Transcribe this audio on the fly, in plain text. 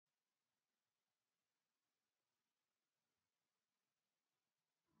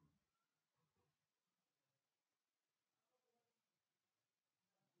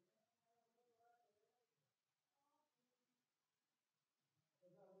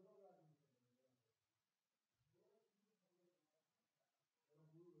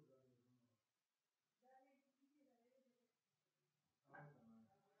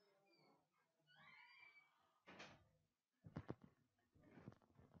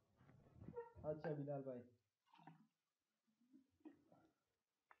अच्छा बिलाल भाई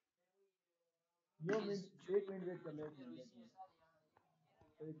यो मिनट 1 minute wait कर लो 1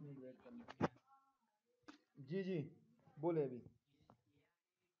 मिनट वेट कर लो जी जी बोले अभी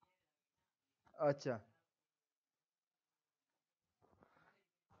अच्छा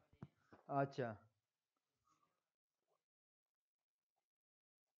अच्छा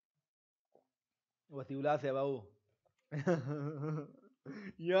वसीउल्लाह से बाबू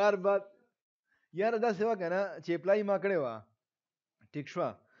यार बात यार دا سوا کنه چې پلای ما کړې و ټیک شو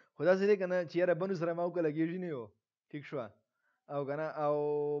خدا سره کنه چې یاره بنو سره ما وکړه لګیږي نه یو ټیک شو او کنه او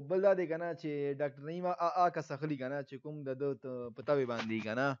بل دا دی کنه چې ډاکټر نعیم کا سخلی کنه چې کوم د پتاوي باندې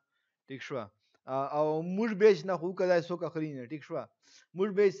کنه ټیک شو او موږ بیچ نه خو کله سو کا خلی نه ټیک شو موږ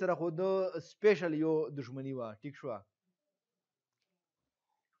بیچ سره خو د سپیشل یو دښمنی و ټیک شو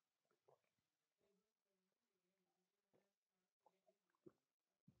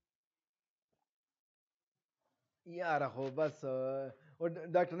یاره خو بس او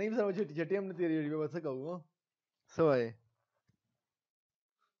ډاکټر نعیم سره چې ټیم نه تیریږي به څه کوو سوای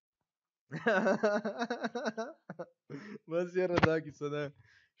بس یاره دا کیسه ده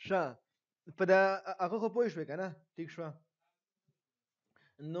ښه په دا هغه خو پوه شوې که نه ټیک شوه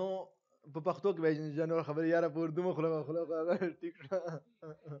نو په پښتو کې به جانور خبرې یاره په اردو مه خوله خوله ټیک شوه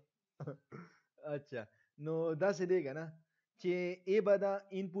اچھا نو داسې دی که نه چې ای به دا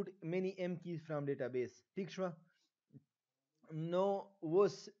input many m keys from database ټیک شوه نو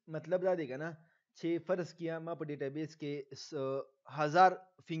اوس مطلب دا دی که نه چې فرض کیا ما په ډیټابیس کې 1000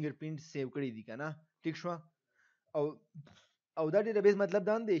 فنگر پرینټ سیو کړي دي که نه ټیک شوه او دا ډیټابیس مطلب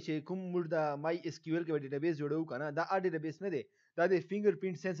دا نه دی چې کوم موږ د مای اس کیو ایل کې ډیټابیس جوړو کنه دا ډیټابیس نه دی دا د فنگر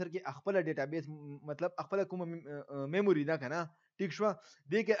پرینټ سنسر کې خپل ډیټابیس مطلب خپل کوم میموري ده کنه ټیک شو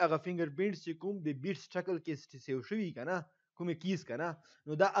دې کې هغه فنگر پرینټ چې کوم د بیټ شکل کې سیو شوی کنه کوم کیس کنه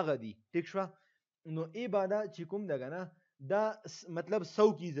نو دا هغه دی ټیک شو نو ای بادا چې کوم ده کنه دا مطلب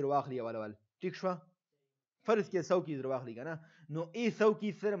 100 کیز واخلي اول ټیک شو فرض کې 100 کیز واخلي کنه نو ای 100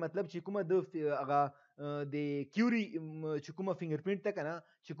 کیز سره مطلب چې کومه د هغه د کیوري چې کومه فنگر پرینټ ته کنه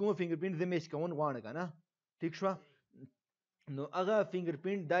چې کومه فنگر پرینټ د میچ کوون غواړي کنه ټیک شو نو هغه فنگر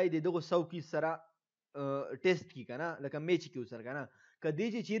پرینټ دای دغه 100 کیز سره ټیسټ کی کنه لکه میچ کیو سره کنه کدی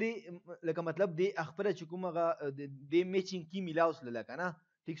چې چیرې لکه مطلب د خپل چې کومه د میچینګ کی میلاوس لکه نه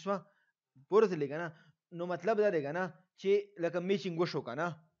ټیک شو پورته لګنه نو مطلب دا دی کنه چې لکه میچینګ وشو کنه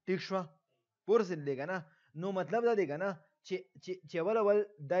ټیک شو پورته لګنه نو مطلب دا دی کنه چې اول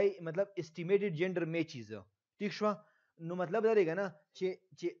دای مطلب استیمیټډ جندر میچز ټیک شو نو مطلب دا دی کنه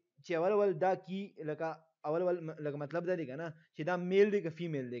چې اول دا کی لکه اول لکه مطلب دا دی کنه چې دا میل دی که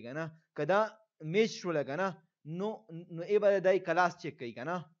فیمیل دی کنه کدا میچ شو لکنه نو ای به دای کلاس چک کوي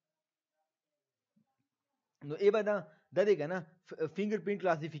کنه نو ای به دا دی کنه فنگر پرینټ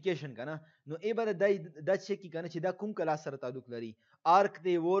کلاسیفیکیشن کنه نو ای به دای دا چک کی کنه چې دا کوم کلاس سره تعلق لري آرک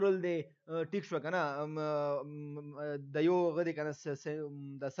دی وورل دی ټیک شو کنه د یو غدي کنه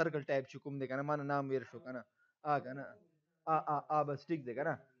د سرکل ټایپ چې کوم دی کنه مان نام ویر شو کنه کنه بس ټیک دی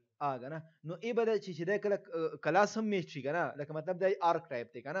کنه کنه نو ای به چې دا کله کلاس هم میچ شي کنه لکه مطلب د آرک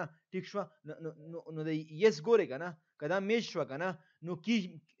ټایپ دی کنه ټیک شو نو د یس ګوره کنه کدا میچ شو کنه نو کی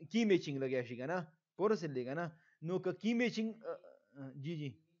میچینګ لګیا شي کنه پورس لګا نه نو کی میچینګ جی جی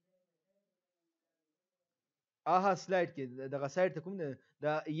سلایډ کې دغه سایډ ته کوم د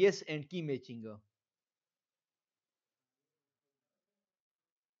یس اینڈ کی میچینګ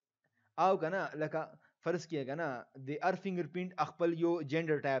او کنه لکه فرض کیه کنه د ار فنگر پرینټ خپل یو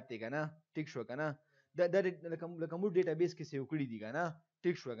جندر ټایپ دی کنه ټیک شو کنه د لکه مو ډیټابیس کې سیو کړی دی کنه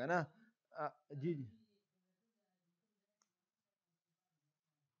ټیک شو کنه جی جی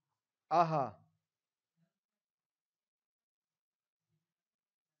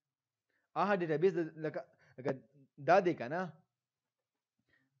ډیټابیس لکه دا دی کنه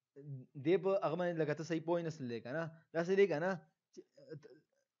دی په هغه باندې لکه ته صحیح پوه نه سلې کنه دا څه دی کنه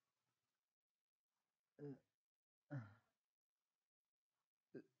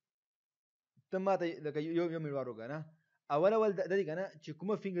ته ماته لکه یو منوار وکنه اول د دې کنه چې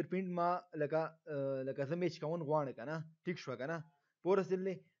کومه فنگر پرینټ ما لکه زه میچ کوون غواړم کنه ټیک شو کنه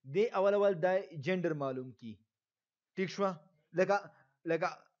پورسلې دی اول د جندر معلوم کی ټیک شو لکه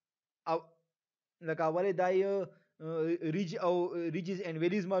اول دای ریج او ریجز اینڈ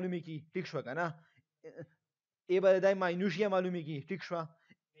ویلیز معلومی کی ټیک شو کنه ای به دای ماینوشیا معلومی کی ټیک شو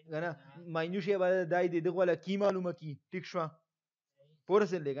کنه ماینوشیا به دای دغه ولا کی معلومه کی ټیک شو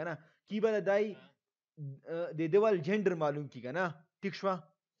پورسلې کنه کی به دای د دیوال جندر معلوم کی کنه ټیک شو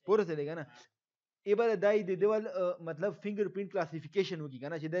پورته لګنه ای به دای د دیوال مطلب فنگر پرینټ کلاسیفیکیشن وکي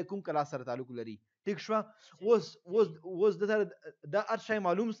کنه چې د کوم کلاس سره تعلق لري ټیک شو اوس د ارشای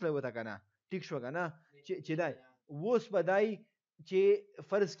معلوم سره وته کنه ټیک شو کنه چې دای اوس بدای چې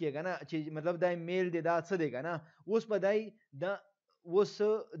فرض کې کنه چې مطلب دای میل دی دا څه دی کنه اوس بدای دا اوس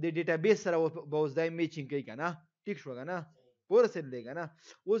د ډیټابیس سره به اوس دای میچینګ کوي کنه ټیک شو کنه پورسل دی کنه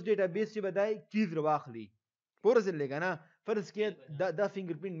اوس ډیټابیس چې بدای کیز رواخلی پورسل دی کنه فرض کې دا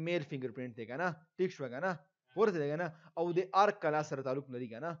فینګرپرینټ میل فینګرپرینټ دی کنه ټیک شو کنه پورته دی کنه او د آرک کلا سره تعلق لري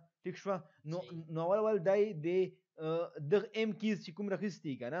کنه ټیک شو نو اول دای د ام کیز چې کوم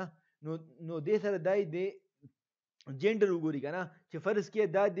راخستی کنه نو د سره دای د جندر وګوري کنه چې فرض کې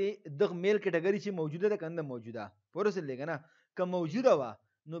دا د میل کټګوري چې موجوده ده کنه موجوده پورسل دی کنه که موجوده وا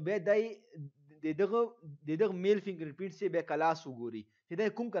نو به دای دغه میل فینګرپرینټ سي به کلاس وګوري چې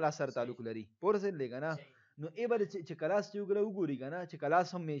دا کوم کلاس سره تعلق لري پورسل دی کنه نو ای به چې کلاس وګوري کنه چې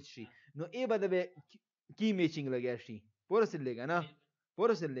کلاس هم میچ شي نو ای به د کی میچینګ لګیا شي پورسل دی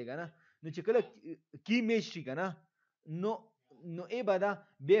کنه نو چې کله کی میچ شي کنه نو ای به دا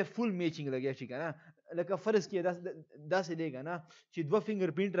به فول میچینګ لګیا شي کنه لکه فرض کې داسې دی کنه چې دوه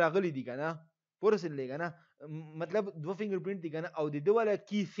فینګر پرینټ راغلي دي کنه پورسل دی کنه مطلب دوه فینګر پرینټ دي کنه او د دوه والا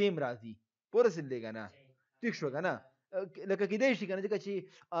کی سیم راځي پورسل دی کنه ټیک شو کنه لکه کېدای شي کنه چې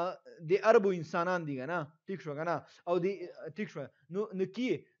د عربو انسانان دي کنه ټیک شو کنه او د ټیک شو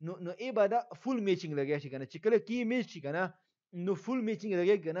نو ای به دا فول میچینګ لګیا شي کنه چې کله کی میچ شي کنه نو فول میچینګ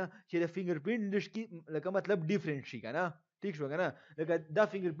لګیا کنه چې د فینګر پرینټ لږ کی لکه مطلب ډیفرنٹ شي کنه ټیک شو کنه لکه دا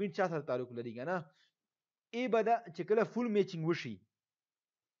فینګر پرینټ چا سره تعلق لري کنه ای به دا چې کله فول میچینګ وشي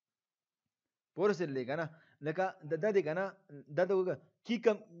پورسل دی کنه لکه دا دی کنه دا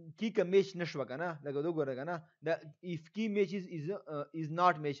کی کم میچ نشو کنه لکه دا ګوره کنه دا if key match is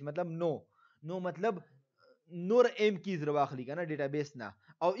not match مطلب نو مطلب نور ام کیز رواخلی کنه ډیټابیس نه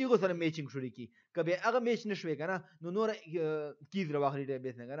او ایغه سره میچینګ شروع کی کبه هغه میچ نشوي کنه نو نور کیز رواخلی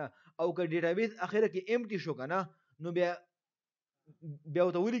ډیټابیس نه کنه او که ډیټابیس اخره کې امټی شو کنه نو بیا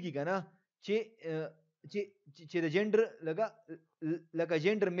وتولی کی کنه چې د جندر لکه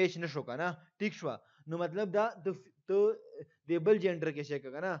جندر میچ نشو کنه ټیک شو نو مطلب دا د بل جندر کې چیک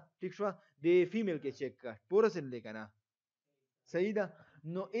کنه ټیک شو د فیمیل کې چیک کا پورسل دی کنه صحیح ده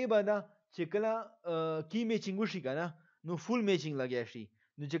نو ای باندې چې کله کی میچینګ وشي کنه نو فول میچینګ لګیا شي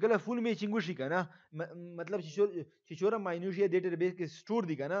نو چې کله فول میچینګ وشي کنه مطلب چې شوره ماینوشیا ډیټابیس کې سٹور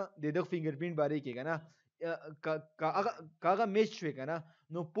دي کنه د دغه فینګر پرینټ باندې کې کنه کاغه میچ شوی کنه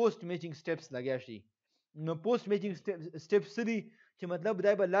نو پوسټ میچینګ سټیپس لګیا شي نو پوسټ میچینګ سټیپس دي چې مطلب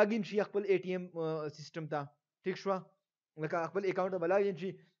دای به لاګین شي خپل ای ټی ایم سیستم ته ټیک شو لکه خپل اکاونټ به لاګین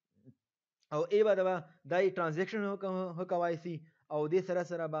شي او ای به دای ترانزیکشن هکوای شي او دې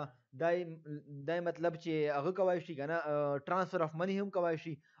سره به دای مطلب چې هغه کوای شي کنه ټرانسفر اف منی هم کوای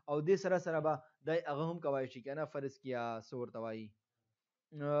شي او دې سره به دای هغه هم کوای شي کنه فرض کیا سور توای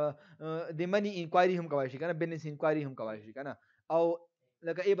د منی انکوایری هم کوای شي کنه بزنس انکوایری هم کوای شي کنه او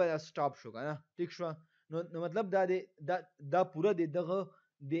لکه ای به سٹاپ شو کنه ټیک شو نو مطلب دا پورا دغه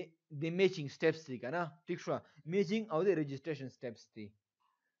د میچینګ سټیپس دي کنه ټیک شو میچینګ او د رجسټریشن سټیپس دي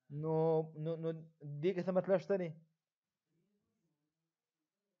نو دې کې څه مطلب شته نه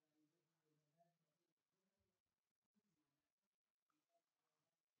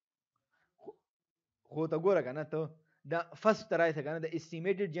خو ته ګوره کنه ته دا فرست راځي کنه د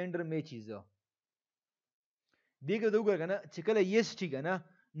استیمیټډ جندر میچز دغه وګوره کنه چې کله یس ټی کنه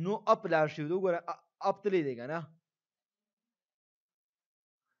نو اپ لار شي وګوره اپ تلې دی کنه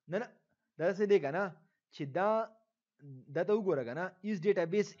نه دا څه دی کنه چې دا ته وګوره کنه از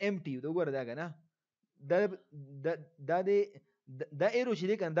ډیټابیس امټي وګوره دا کنه دا ایرو چې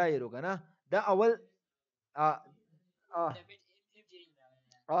دی کنه دا ایرو کنه دا اول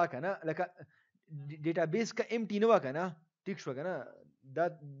کنه لکه ډیټابیس کا امټي نه وکنه ټیک شو کنه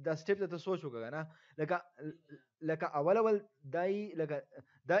دا سټیپ ته سوچ وکړه کنه لکه اول دای لکه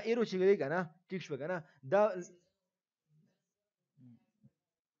دا ایرو چې دی کنه ټیک شو کنه دا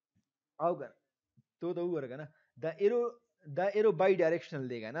او کنه ته وګوره کنه دا ایرو بای ډایرکشنل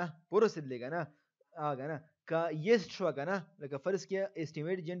دی کنه پروسید دی کنه کنه کا یس شو کنه لکه فرض کې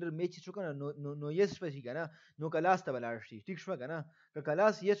استیمیټ جندر میچ شو کنه نو یس پشي کنه نو کلاس ته بلار شي ټیک شو کنه که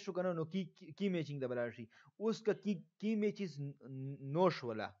کلاس یس شو کنه نو کی میچینګ ته بلار شي اوس کا کی میچز نو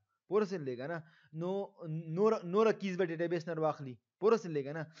شولا پورسل دی کنه نور کیز به ډیټابیس نه واخلي پورسل دی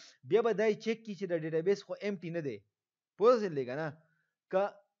کنه بیا به دای چک کی چې د ډیټابیس خو امټی نه دی پورسل دی کنه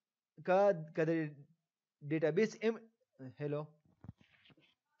کا د ډیټابیس هلو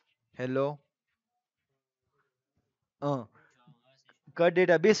که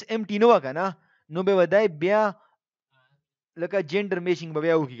ډیټابیس امټی نه وکنه نو به ودای بیا لکه جندر میچینګ به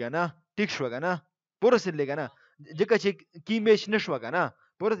بیا وکړي کنه ټیک شو کنه پورسل دی کنه ځکه چې کی میچ نشو کنه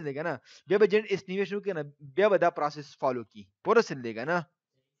پورسل دی کنه بیا به جنډ استیمیشن وکړي بیا به دا پروسس فالو کی پورسل دی کنه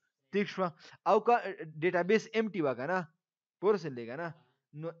ٹھیک شو او کا ډیټابیس امټي وا کنه پورسل دی کنه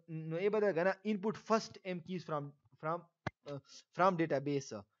نو ای بده کنه انپوټ فرست ام کیز فرام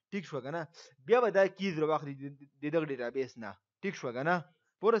ډیټابیس ٹھیک شو کنه بیا به دا کیز واخلي د دغه ډیټابیس نه ٹھیک شو کنه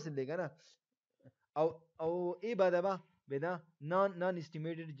پورسل دی کنه او ای بده با بدا نان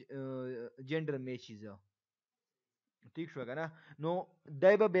استیمیټډ جندر میچز ٹھیک شو کنه نو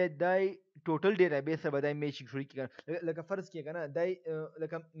دای به دای ټوټل ډیټابیس به دای میچ شروع کی لکه فرض کې کنه دای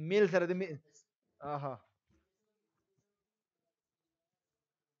لکه میل سره د اها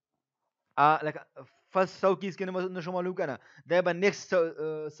لکه فرست 100 کیز کې نشو معلوم کنه دای به نیکست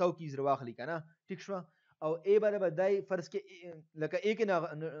 100 کیز رواخلی کنه ٹھیک شو او ای به دای فرض کې لکه ایک نه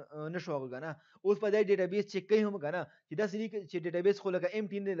نشو کنه اوس په دای ډیټابیس چک کوي هم کنه چې دا سړي چې ډیټابیس خو لکه ام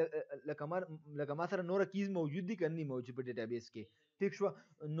ټین لکه ما سره نور کیز موجود دي کني موجود په ډیټابیس کې ٹھیک شو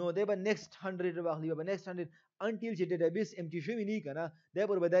نو دای به نیکست 100 واخلی به نیکست 100 انټیل چې ډیټابیس امټي شوی نه کنه دای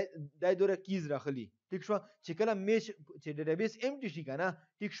پر دای دوره کیز راخلی ٹھیک شو چې کله میچ چې ډیټابیس امټي شي کنه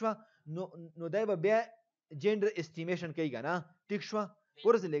ٹھیک شو نو دای به بیا جندر استیمیشن کوي کنه ٹھیک شو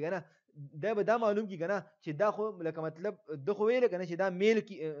پورسه لګنه دا به دا معلوم کی کنه چې دا خو لکه مطلب د خو ویل کنه چې دا میل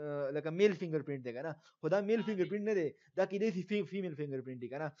کی لکه میل فینګر پرینټ دی کنه خو دا میل فینګر پرینټ نه دی دا کې دی فیمیل فینګر پرینټ دی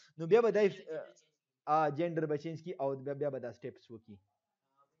کنه نو بیا به دا جندر به چینج کی او بیا به دا سټیپس وکي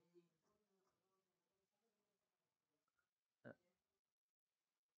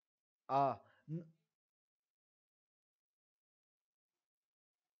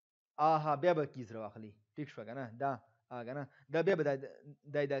ها بیا به کیز راخلی ٹھیک شو کنه دا کنه دا بیا به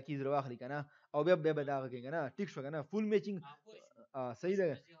دا کیز راخلی کنه او بیا به دا کوي کنه ٹھیک شو کنه فول میچینګ صحیح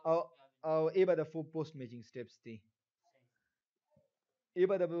ده او ای به د پوسټ میچینګ سټیپس دي ای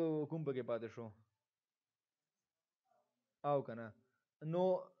به د کوم پکې پاتې شو او کنه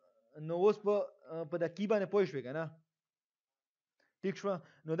نو اوس په د کی باندې پوه شوې کنه ٹھیک شو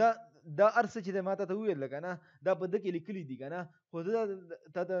نو دا ارڅ چې د ماته ته ویل کنه دا په دکې لیکلي دي کنه خو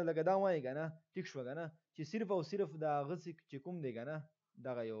دا ته لکه دا وایي کنه ٹھیک شو کنه چې صرف او صرف دا غس چې کوم دی کنه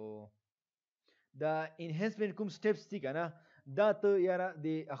دغه یو دا انهانسمنت کوم سټیپس دي کنه دا ته یاره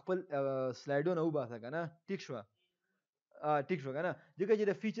د خپل سلایډونه وباسه کنه ٹھیک شو ٹھیک شو کنه ځکه چې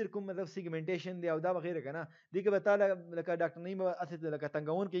د فیچر کوم مطلب سیګمنټیشن دی او دا وغیرہ کنه دغه به تعالی لکه ډاکټر نیم اساس لکه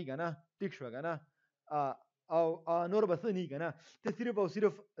تنګون کوي کنه ٹھیک شو کنه او نور بس نه کنه ته صرف او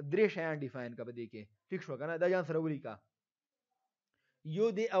صرف درې شیان ډیفاین کا بده کې ٹھیک شو کنه دا ځان سره ولي کا یو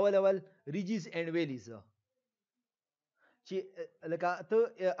دی اول ریجز اینڈ ویلیز چې لکه ته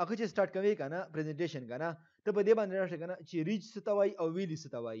هغه چې سٹارټ کوي کنه پریزنټیشن کنه ته په دې باندې راشه کنه چې ریج ستوي او ویلی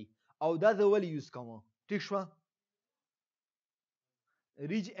ستوي او دا زه ولې یوز کوم ٹھیک شو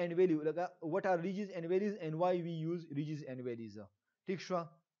ریج اینڈ ویلی لکه what are ridges and values and why we use ridges and values ٹھیک شو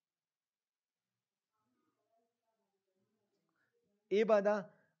ای بادا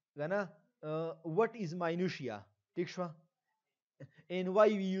کنه what is minutia ٹھیک شو and why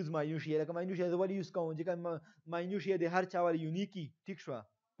we use minutia لکه minutia زه ولې یوز کوم ځکه minutia د هر چا ول یونیکی ٹھیک شو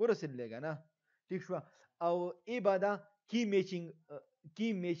پوره سره لګا نه ٹھیک شو او ای بادا کی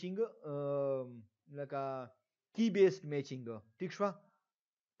میچینګ لکه کی بیسډ میچینګ ٹھیک شو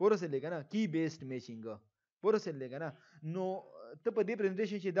پوره سره لګا نه کی بیسډ میچینګ پوره سره لګا نه نو ته په دې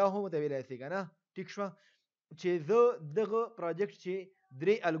پریزنټیشن چې دا هم ته ویلای سي کنه ٹھیک شو چې زه دغه پروجیکټ چې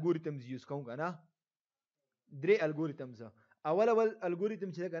درې الګوریتمز یوز کوم کنه درې الګوریتمز اول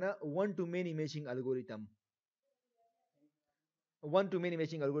الګوریتم چې کنه 1 to many matching الګوریتم 1 to many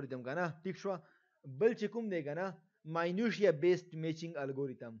matching الګوریتم کنه ٹھیک شو بل چې کوم دی کنه minutia based matching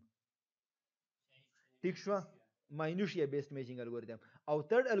الګوریتم ٹھیک شو minutia based matching الګوریتم او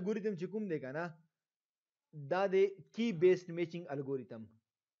third الګوریتم چې کوم دی کنه دا دی key based matching الګوریتم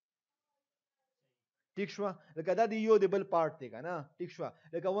ٹھیک شو لکه دا دی یو دی بل پارت دی کنه ٹھیک شو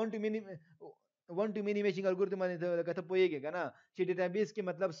لکه 1 to many matching الګوریتم باندې لکه ته پوهیږي کنه چې ډیټابیس کې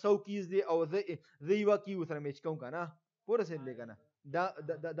مطلب 100 کیز دی او زه یو کی سره میچ کوم کنه پوره سره دی کنه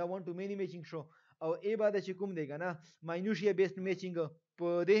دا 1 to many matching شو او ای بعد چې کوم دی کنه minutia based matching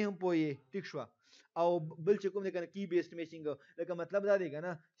په دې هم پوهی ٹھیک شو او بل چې کوم دی کنه کی بیسډ میچینګ لکه مطلب دا دی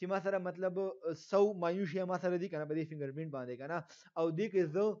کنه چې ما سره مطلب 100 minutia ما سره دی کنه په دې فنگر پرینټ باندې کنه او دې کې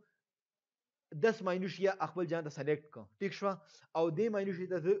زه 10 minutia خپل ځان ته سلیکټ کړ ٹھیک شو او دې minutia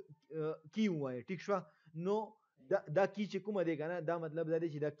ته کی وای ټیک شو نو دا کی چې کومه دی کنه دا مطلب دا دی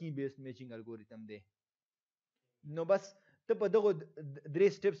چې دا کی بیسډ میچینګ الګوریتم دی نو بس ته په دغه درې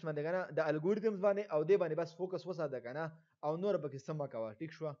سټیپس باندې کنه د الګوریتمز باندې او دې باندې بس فوکس وساته کنه او نور پکې سم کوا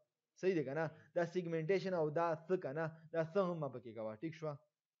ټیک شو صحیح دی کنه دا سیګمنټیشن او دا څه کنه دا څه هم پکې کوا ټیک شو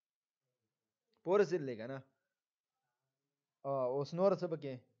پوره سره لګنه اوس نور څه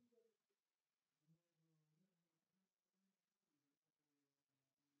پکې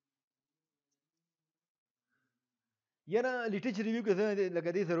یا نه لیټریچر ریویو کې زه لکه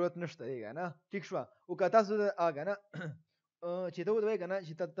دې ضرورت نشته دی کنه ټیک شو او که تاسو کنه چې ته وایې کنه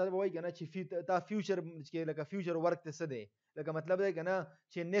چې ته وایې کنه چې تا فیوچر کې لکه فیوچر ورک ته څه دی لکه مطلب دی کنه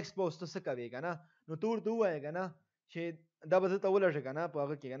چې نیکسټ پوسټ څه کوي کنه نو ته ورته وایې کنه چې دا به زه ته ولږه کنه په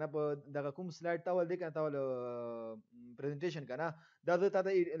هغه کې کنه په دغه کوم سلایډ ته ول دی کنه تا ول پریزنټیشن کنه دا زه تا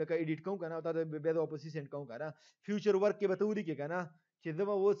ته لکه ایډیټ کوم کنه او تا ته بیا د اپوزیشن سند کوم کنه فیوچر ورک کې به ته ولیکې کنه چې زه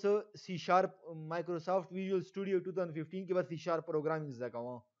به اوس سی شارپ مایکروسافټ ویژوال سټوډیو 2015 کې به سی شارپ پروګرامینګ زده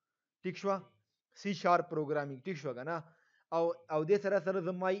کوم ټیک شو سی شارپ پروګرامینګ ټیک شو کنه او دې سره سره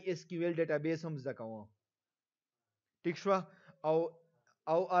زه مای اس کیو ایل ډیټابیس هم زده کوم ټیک شو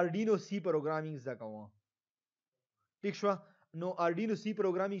او اردینو سی پروګرامینګ زده کوم ټیک شو نو اردینو سی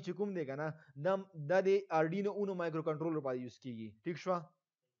پروګرامینګ چې کوم دی کنه دا د اردینو اونو مایکرو کنټرولر لپاره یوز کیږي ټیک شو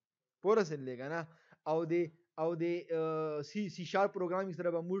پوره سره لګا او د سی شارپ پروګرامینګ سره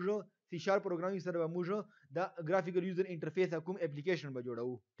به موږ دا ګرافیکل یوزر انټرفیس کوم اپلیکیشن به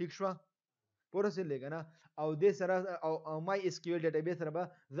جوړو ټیک شو پوره سره لګا او د سره او مای اس کیو ایل ډیټابیس سره به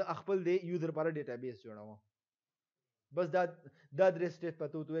زه خپل د یوزر لپاره ډیټابیس جوړوم بس دا درې سټیپ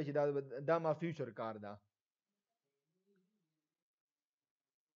پته وته چې دا ما فیوچر کار ده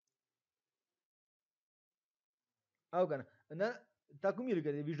او کنه نه تا کوم یې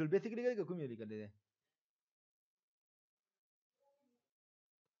لیکلی ویژوال بیسیک لیکلی کوم یې لیکلی دی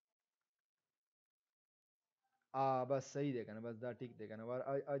بس صحیح دی کنه بس دا ټیک دی کنه ور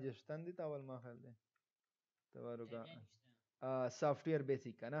اجشتن دي تاول ما خیال دی تورو کا سافټویر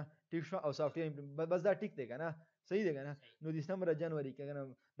بیسیک کنه ټیک شو او سافټویر بس دا ټیک دی کنه صحیح دی کنه نو دسمبر جنوري کې کنه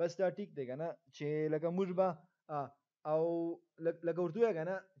بس دا ټیک دی کنه چې لکه موږ به او لکه ورته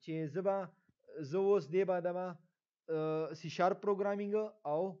کنه چې زه اوس دی بعد ما سی شارپ پروګرامینګ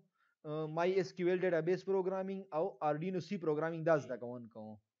او مای اس کیو ایل ډیټابیس پروګرامینګ او اردینو سی پروګرامینګ دا زده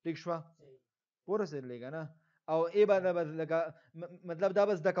کوم ټیک شو پوره سره لګا نه او ای بعد لکه مطلب دا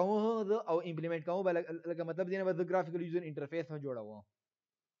بس د کوم او امپلیمنٹ کوم لکه مطلب دینه بس ګرافیکل یوزر انټرفیس هم جوړاوه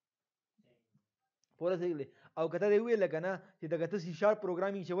پوره سره او کته دی ویل کنه چې دغه ته سی شارپ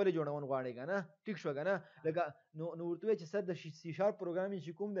پروګرامینګ چې ولې جوړون غواړي کنه ټیک شو کنه لکه نو ورته چې سر د سی شارپ پروګرامینګ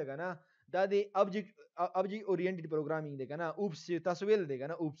چې کوم دی کنه دا د ابجیکټ اورینټډ پروګرامینګ دی کنه اوپس تاسو ویل دی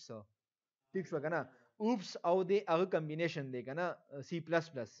کنه اوپس ټیک شو کنه اوپس او د هغه کمبینیشن دی کنه سی پلس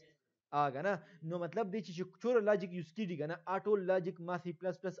پلس کنه نو مطلب دی چې چور لاجیک یوز کیږي کنه اټو لاجیک ما سی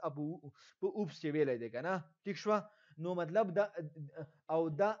پلس پلس ابو په اوپس چې ویل دی کنه ټیک شو نو مطلب دا او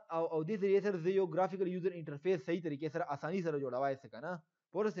د دې سره د یو ګرافیکل یوزر انټرفیس صحیح طریقې سره اساني سره جوړوای څه کنه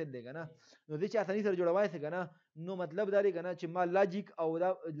پوره سره دی کنه نو د چې اساني سره جوړوای څه کنه نو مطلب دا دی کنه چې ما لاجیک او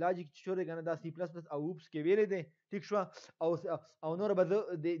دا لاجیک چور کنه دا سی پلس پلس او اوپس کې ویل دی ټیک شو او نور به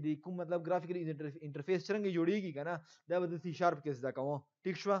د کوم مطلب ګرافیکل انټرفیس څنګه جوړیږي کنه دا به د سی شارپ کې زده کوم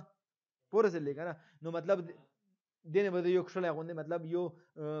ټیک شو پوره سره لګا نو مطلب دینه به یو ښه لغونډه مطلب یو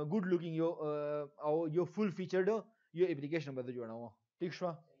ګډ لوکینګ یو او یو فول فیچرډ یو اپلیکیشن به جوړاوه ٹھیک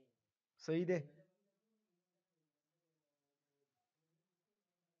شو صحیح ده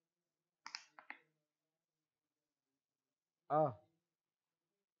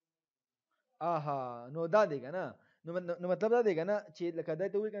نو دا دی کنه نو مطلب دا دی کنه چې لکه دا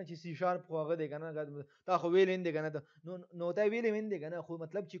ته وی کنه چې سی شارپ خو هغه دی کنه تا خو ویل اند کنه نو تا ویل اند کنه خو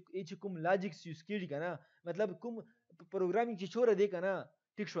مطلب چې کوم لاجیکس یوز کیږي کنه مطلب کوم پروګرامینګ چې چوره دی کنه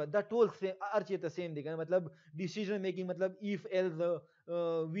ټیک شو دا ټول ارچې ته سیم دی کنه مطلب ډیسیژن میکینګ مطلب ایف ایلز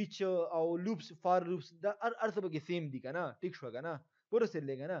ویچ او لوپس فار لوپس دا ارڅه به سیم دی کنه ټیک شو کنه پوره سره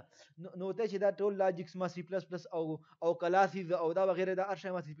لګا نه نو ته چې دا ټول لاجیکس ما سی پلس پلس او کلاسز او دا وغیرہ دا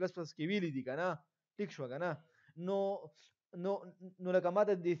ارشه ما سی پلس پلس کې ویلې دي کنه ټیک شو کنه نو لکه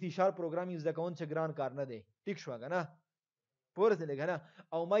ماته د سی شارپ پروګرامینګ زده کون چې ګران کار نه دی ټیک شو کنه پوره سره لګا نه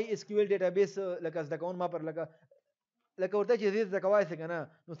او مای اس کیو ایل ډیټابیس لکه زده کون ما پر لکه ورته چې زه زده کوای څه کنه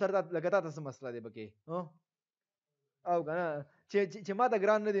نو سره لکه تاسو مسله دی بکې او کنه چې ما ته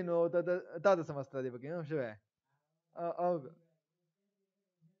ګران نه دی نو تاسو مسله دی بکې شوه او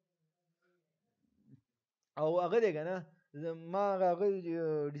او هغه دی کنه ما هغه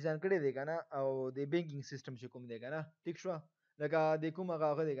ډیزاین کړی دی کنه او د بانکینګ سیستم چې کوم دی کنه ټیک شو لکه د کوم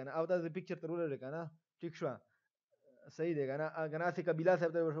هغه دی کنه او تاسو پکچر تر ولر کنه ټیک شو صحیح دی کنه اګه ناسي قبيله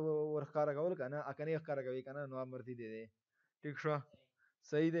صاحب ته ورخاره کول کنه اکنه ښکارا کوي کنه نو مرتي دی ټیک شو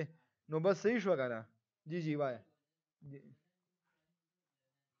صحیح دی نو بس صحیح شو کنه جی جی وای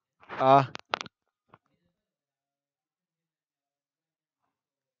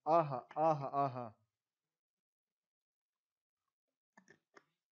آها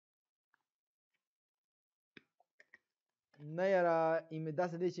نه یاره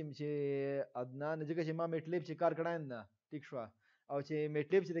داسې دی چې عدنان ځکه چې ما میټلیب چې کار کړای نه ټیک شو او چې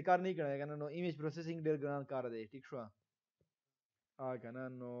میټلیب چې کار نه کړای کنه نو ایمیج پروسیسینګ ډیر ګران کار دی ټیک شو کنه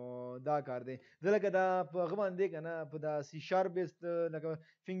نو دا کار دی دلته دا په هغه باندې کنه په دا سی شارپ بیس لکه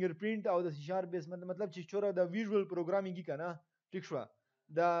فینګر پرینټ او د سی شارپ بیس مطلب چې چوره د ویژوال پروګرامینګ کی کنه ټیک شو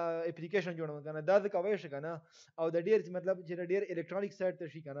دا اپلیکیشن جوړول کنه دا د کوي شي کنه او د ډیر مطلب چې د ډیر الکترونیک سایت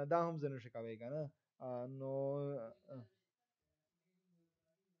ته شي کنه دا هم زنه شي کوي کنه نو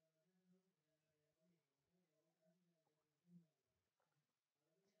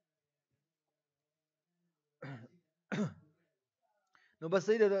نو بس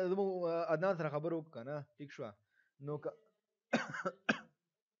صحیح ده زمو عدنان سره خبرو کنه ټیک شو نو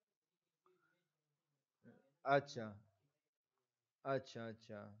اچھا اچھا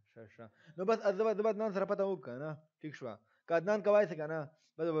ښه نو بس د عدنان سره پته وکنه ټیک شو که عدنان کوي څه کنه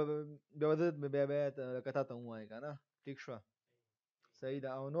بس به وزت بیا کته ته وای کنه ټیک شو صحیح ده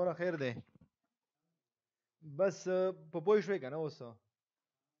او نور خیر ده بس په پوه شوي کنه اوس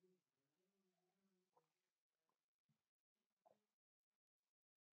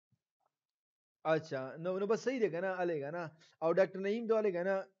اچھا نو بس صحیح ده کنه الی کنه او ډاکټر نعیم دوله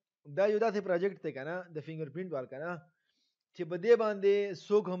کنه دا یو داسې پروجیکټ ته کنه د فینګر پرینټ وال کنه چې په دې باندې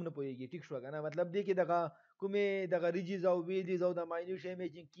څوک هم نه پوهیږي ټیک شو کنه مطلب دې کې دغه کومې دغه ریجیز او ویلیز او د ماینوټ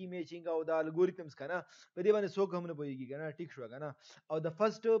ایمیجینګ کی میچینګ او د الګوریتمز کنه په دې باندې څوک هم نه پوهیږي کنه ټیک شو کنه او د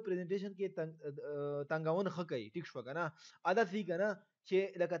فرست پریزنټیشن کې تنګاون خکې ټیک شو کنه عادت سی کنه چې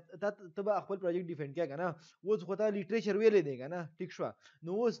لکه ته خپل پروجیکټ ډیفاین کړه کنه اوس خو ته لیټریچر ویلې دی کنه ټیک شو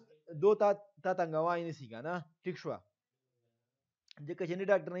نو اوس دو تا تنګوای نه سی کنه ټیک شو ځکه چې نه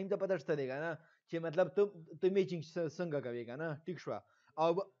ډاکټر نعیم ته پته شته دی کنه چې مطلب ته میچینګ څنګه کوي کنه ټیک شو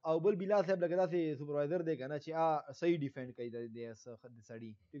او بل بلا صاحب لګا داسې سپروایزر دی کنه چې صحیح ډیفینډ کوي د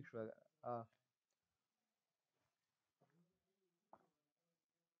سړی ټیک شو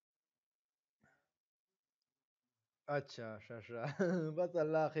اچھا ښه بس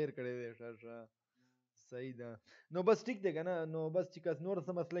الله خیر کړی دی ښه صحیح ده نو بس ټیک دی کنه نو بس چې کس نور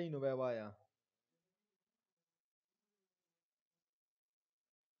څه مسله نو بیا وایا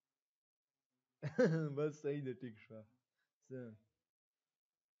بس صحیح ده ټیک شو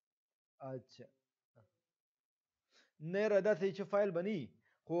اچھا نه را داسې چې فایل بنی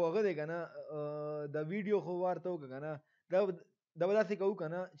خو هغه دی کنه د ویډیو خو ورته وک کنه دا دا به داسې کوو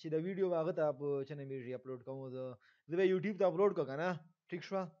کنه چې د ویډیو هغه ته په چنه میږي اپلوډ کوم زه به یوټیوب ته اپلوډ کو کنه ټیک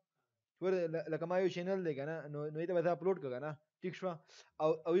شو ور لکه ما یو چینل دی کنه نو ته به اپلوډ کو کنه ټیک شو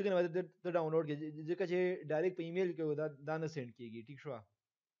او یې کنه ته ډاونلوډ کې ځکه چې ډایرکټ په ایمیل کې دا نه سند کیږي ټیک شو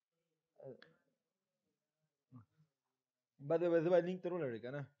بعد به زه لینک تر ولر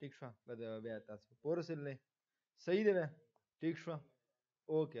کنه ټیک شو بعد بیا تاسو پورسل نه صحیح دی ٹھیک شو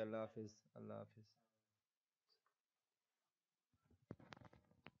اوکے اللہ حافظ اللہ حافظ